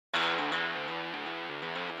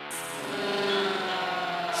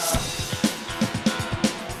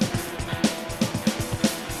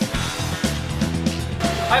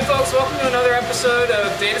Hi folks, welcome to another episode of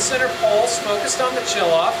Data Center Pulse focused on the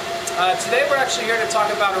chill-off. Today we're actually here to talk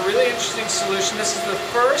about a really interesting solution. This is the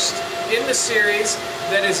first in the series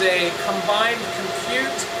that is a combined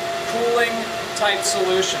compute cooling type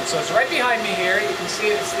solution. So it's right behind me here. You can see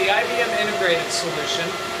it's the IBM integrated solution.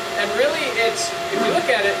 And really it's, if you look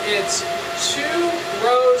at it, it's two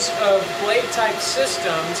rows of blade type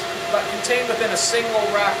systems but contained within a single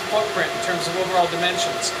rack footprint in terms of overall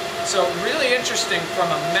dimensions. So really interesting from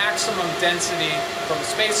a maximum density from a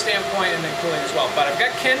space standpoint and then cooling as well. But I've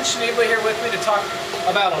got Ken Schneebeli here with me to talk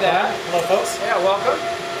about that. Hello folks. Yeah, welcome.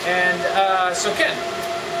 And so Ken,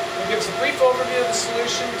 give us a brief overview of the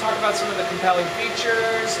solution, talk about some of the compelling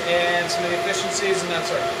features and some of the efficiencies and that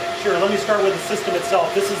sort of thing. Sure, let me start with the system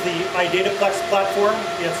itself. This is the iDataPlex platform.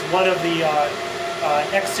 It's one of the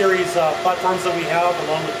X-series platforms that we have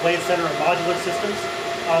along with Blade Center and modular systems.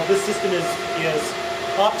 This system is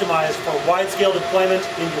optimized for wide-scale deployment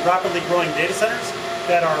into rapidly growing data centers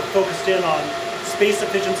that are focused in on space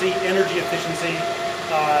efficiency, energy efficiency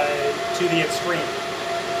to the extreme.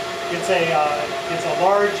 It's a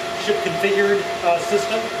large ship-configured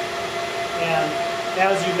system, and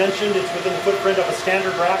as you mentioned, it's within the footprint of a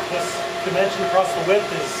standard rack. This dimension across the width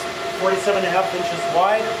is 47.5 inches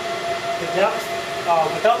wide. The depth,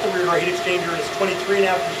 without the rear door heat exchanger, is 23.5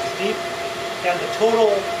 inches deep, and the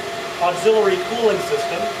total auxiliary cooling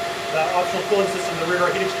system, the optional cooling system, the rear door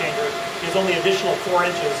heat exchanger, is only additional 4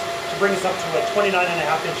 inches to bring us up to a 29.5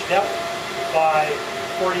 inch depth by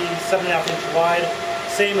 47.5 inch wide,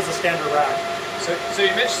 same as a standard rack. So you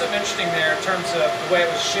mentioned something interesting there in terms of the way it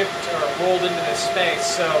was shipped or rolled into this space.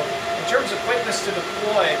 So in terms of quickness to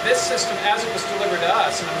deploy, this system, as it was delivered to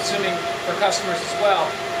us, and I'm assuming for customers as well,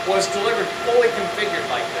 was delivered fully configured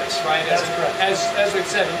like this, right? That's correct. As we've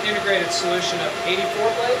said, an integrated solution of 84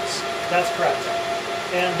 blades? That's correct.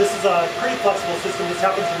 And this is a pretty flexible system. This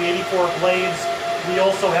happens to be 84 blades. We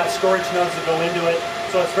also have storage nodes that go into it,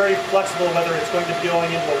 so it's very flexible whether it's going to be going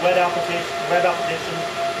into a web application,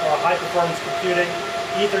 or high performance computing.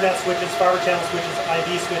 Ethernet switches, fiber channel switches,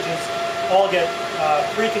 IV switches, all get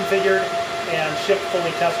pre-configured and shipped fully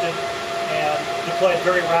tested and deployed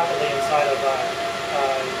very rapidly inside of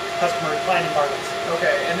customer client environments.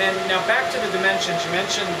 Okay, and then now back to the dimensions. You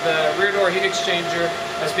mentioned the rear door heat exchanger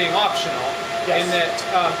as being optional. Yes. In that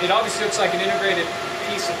it obviously looks like an integrated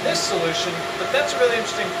piece of this solution, but that's a really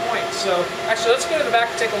interesting point. So actually let's go to the back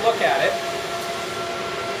and take a look at it.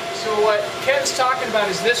 So what Ken's talking about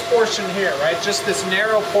is this portion here, right? Just this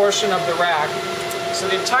narrow portion of the rack. So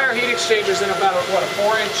the entire heat exchanger is in about, what, a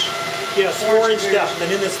 4-inch? Yes, 4-inch depth.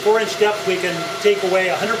 And in this 4-inch depth, we can take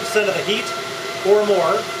away 100% of the heat or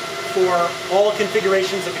more for all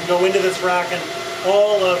configurations that can go into this rack and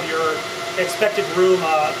all of your expected room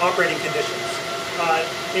operating conditions.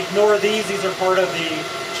 Ignore these. These are part of the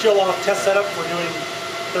chill-off test setup. We're doing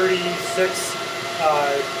 36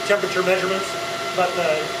 temperature measurements. But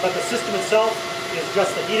the system itself is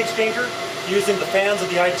just the heat exchanger using the fans of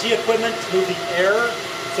the IT equipment to move the air,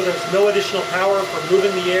 so there's no additional power for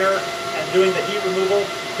moving the air and doing the heat removal.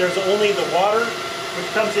 There's only the water, which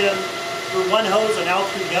comes in through one hose and out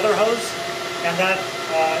through the other hose, and that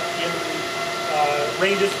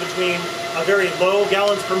ranges between a very low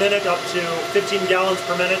gallons per minute up to 15 gallons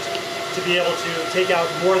per minute to be able to take out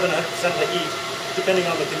more than 100% of the heat, depending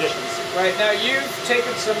on the conditions. Right, now you've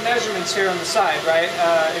taken some measurements here on the side, right,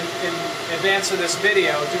 in advance of this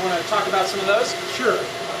video. Do you want to talk about some of those? Sure.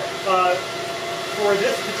 For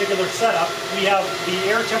this particular setup, we have the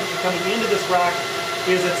air temperature coming into this rack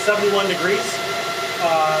is at 71 degrees.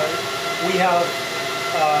 We have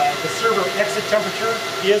the server exit temperature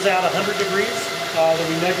is at 100 degrees that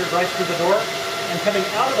we measured right through the door. And coming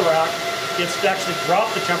out of the rack, it's actually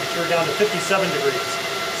dropped the temperature down to 57 degrees.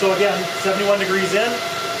 So again, 71 degrees in,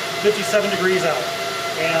 57 degrees out.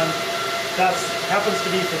 And that happens to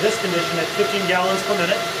be for this condition at 15 gallons per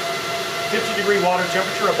minute, 50 degree water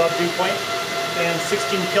temperature above dew point, and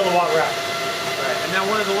 16 kilowatt rack. Right, and now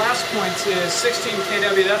one of the last points is 16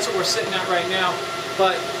 kW, that's what we're sitting at right now.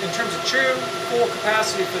 But in terms of true cool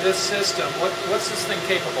capacity for this system, what's this thing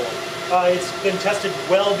capable of? It's been tested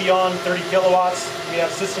well beyond 30 kilowatts. We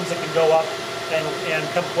have systems that can go up and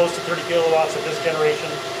come close to 30 kilowatts of this generation.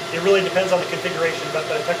 It really depends on the configuration, but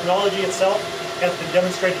the technology itself has been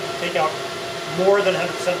demonstrated to take out more than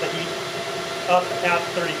 100% of the heat up at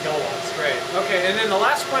 30 kilowatts. Great. Okay, and then the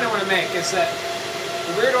last point I want to make is that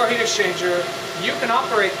the rear door heat exchanger, you can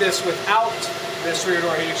operate this without this rear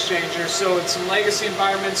door heat exchanger. So in some legacy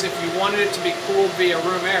environments, if you wanted it to be cooled via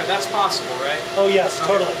room air, that's possible, right? Oh yes,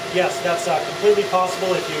 totally. Yes, that's completely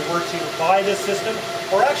possible if you were to buy this system,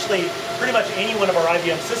 or actually pretty much any one of our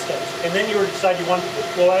IBM systems, and then you were to decide you wanted to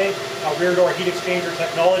deploy a rear door heat exchanger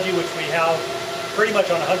technology, which we have pretty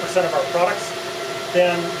much on 100% of our products,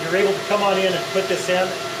 then you're able to come on in and put this in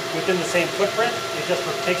within the same footprint. It just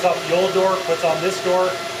takes off the old door, puts on this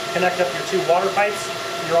door, connect up your 2 water pipes,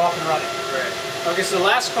 and you're off and running. Great. Okay, so the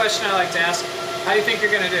last question I like to ask, how do you think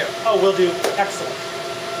you're going to do? Oh, we'll do excellent.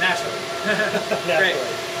 Naturally. Naturally. Great.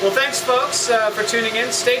 Well, thanks, folks, for tuning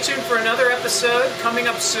in. Stay tuned for another episode coming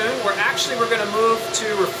up soon. We're going to move to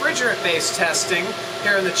refrigerant-based testing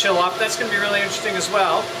here in the chill-off. That's going to be really interesting as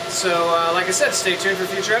well. So, like I said, stay tuned for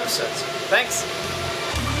future episodes. Thanks.